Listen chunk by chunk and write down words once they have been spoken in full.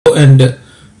and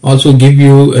also give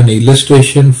you an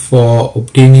illustration for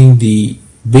obtaining the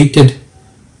weighted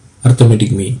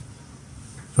arithmetic mean.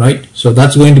 Right, so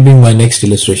that's going to be my next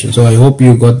illustration. So I hope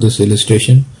you got this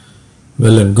illustration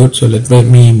well and good. So let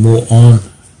me move on.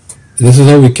 This is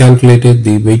how we calculated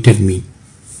the weighted mean.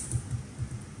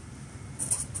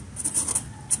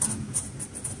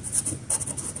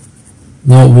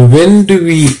 Now, when do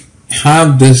we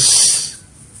have this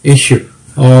issue,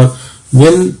 or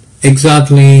when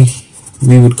exactly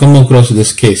we would come across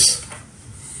this case?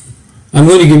 I'm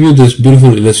going to give you this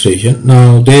beautiful illustration.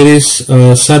 Now, there is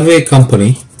a survey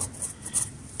company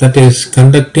that is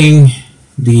conducting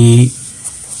the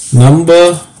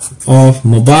number of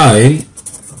mobile.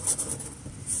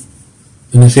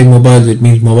 When I say mobiles, it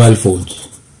means mobile phones,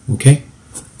 okay,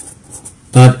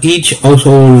 that each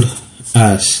household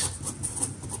has.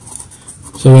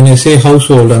 So when I say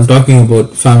household, I'm talking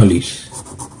about families,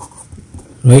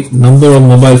 right? Number of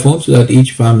mobile phones that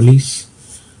each families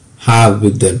have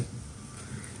with them.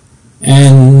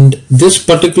 And this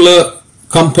particular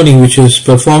company which is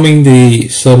performing the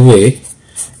survey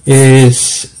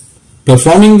is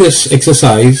performing this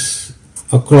exercise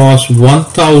across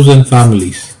 1000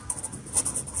 families,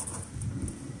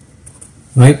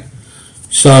 right?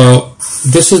 So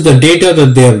this is the data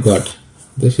that they have got.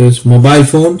 This is mobile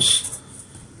phones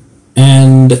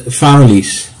and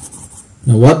families.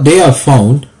 Now what they have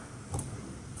found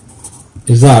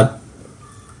is that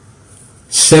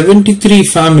 73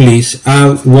 families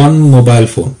have one mobile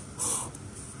phone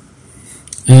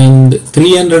and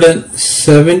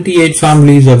 378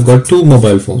 families have got two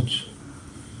mobile phones.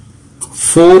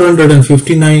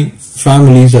 459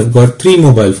 families have got three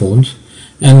mobile phones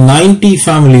and 90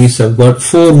 families have got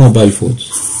four mobile phones.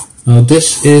 Now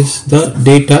this is the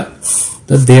data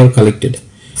that they have collected.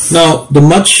 Now the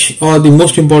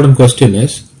most important question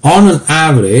is, on an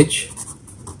average,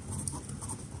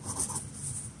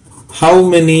 how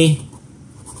many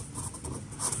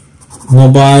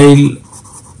mobile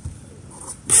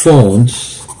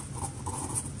phones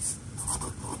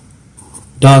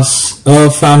does a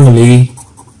family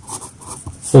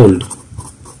hold?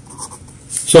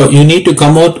 So you need to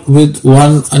come out with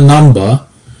a number.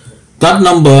 That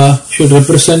number should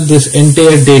represent this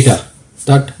entire data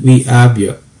that we have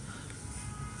here,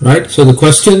 right? So the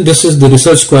question, this is the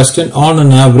research question: on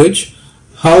an average,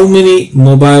 how many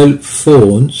mobile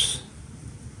phones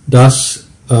does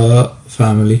a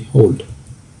family hold?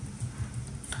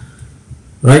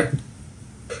 Right?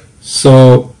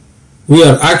 So we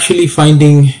are actually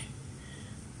finding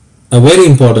a very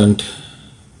important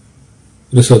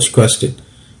research question,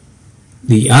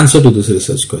 the answer to this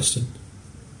research question.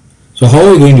 So how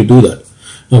are we going to do that?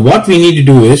 Now what we need to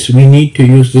do is, we need to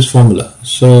use this formula.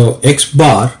 So x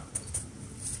bar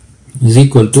is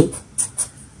equal to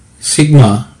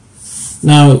sigma.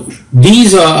 Now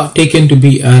these are taken to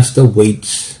be as the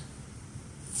weights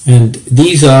and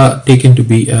these are taken to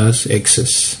be as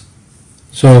x's.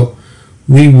 So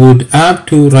we would have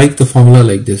to write the formula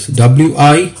like this: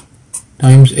 wi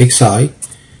times xi.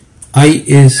 I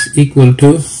is equal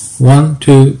to 1,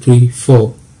 2, 3,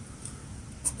 4.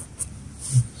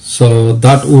 So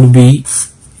that would be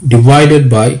divided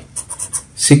by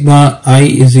sigma I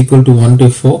is equal to 1 to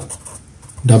 4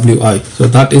 wi. So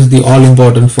that is the all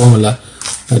important formula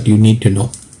that you need to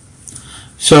know.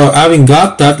 So having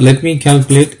got that, let me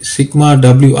calculate sigma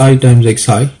wi times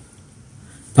xi.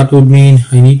 That would mean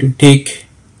I need to take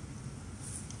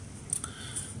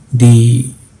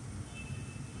the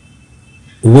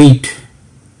weight.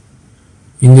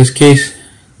 In this case,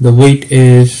 the weight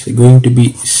is going to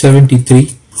be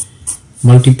 73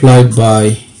 multiplied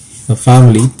by the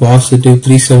family, positive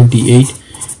 378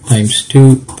 times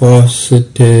 2,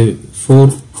 positive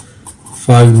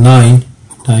 459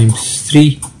 times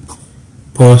 3,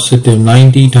 positive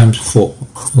 90 times 4.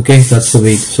 Okay, that's the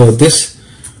weight. So this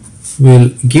will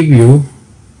give you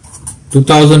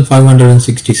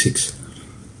 2566.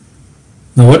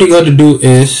 Now what you got to do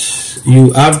is,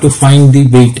 you have to find the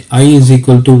weight. I is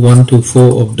equal to 1 to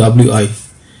 4 of wi.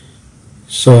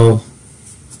 So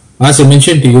as I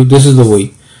mentioned to you, this is the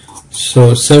weight.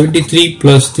 So 73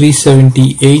 plus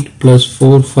 378 plus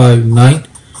 459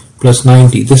 plus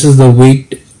 90. This is the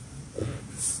weight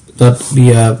that we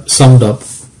have summed up,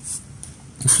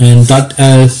 and that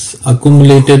has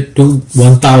accumulated to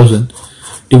 1000.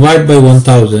 Divide by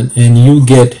 1000 and you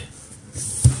get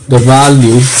the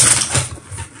value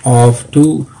of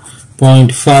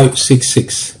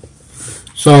 2.566.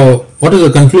 So what is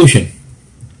the conclusion?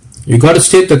 You got to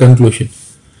state the conclusion.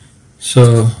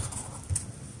 So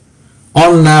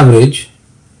on average,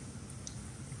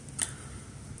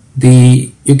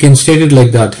 you can state it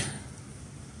like that: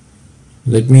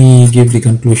 Let me give the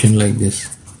conclusion like this.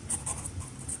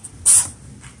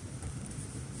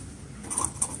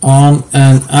 On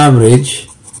an average,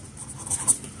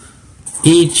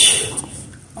 each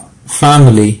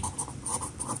family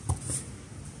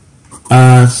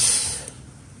has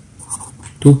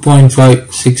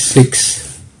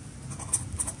 2.566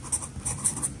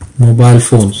 mobile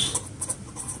phones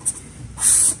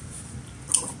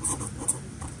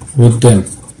with them.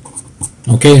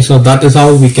 Okay, so that is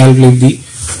how we calculate the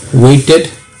weighted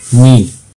mean.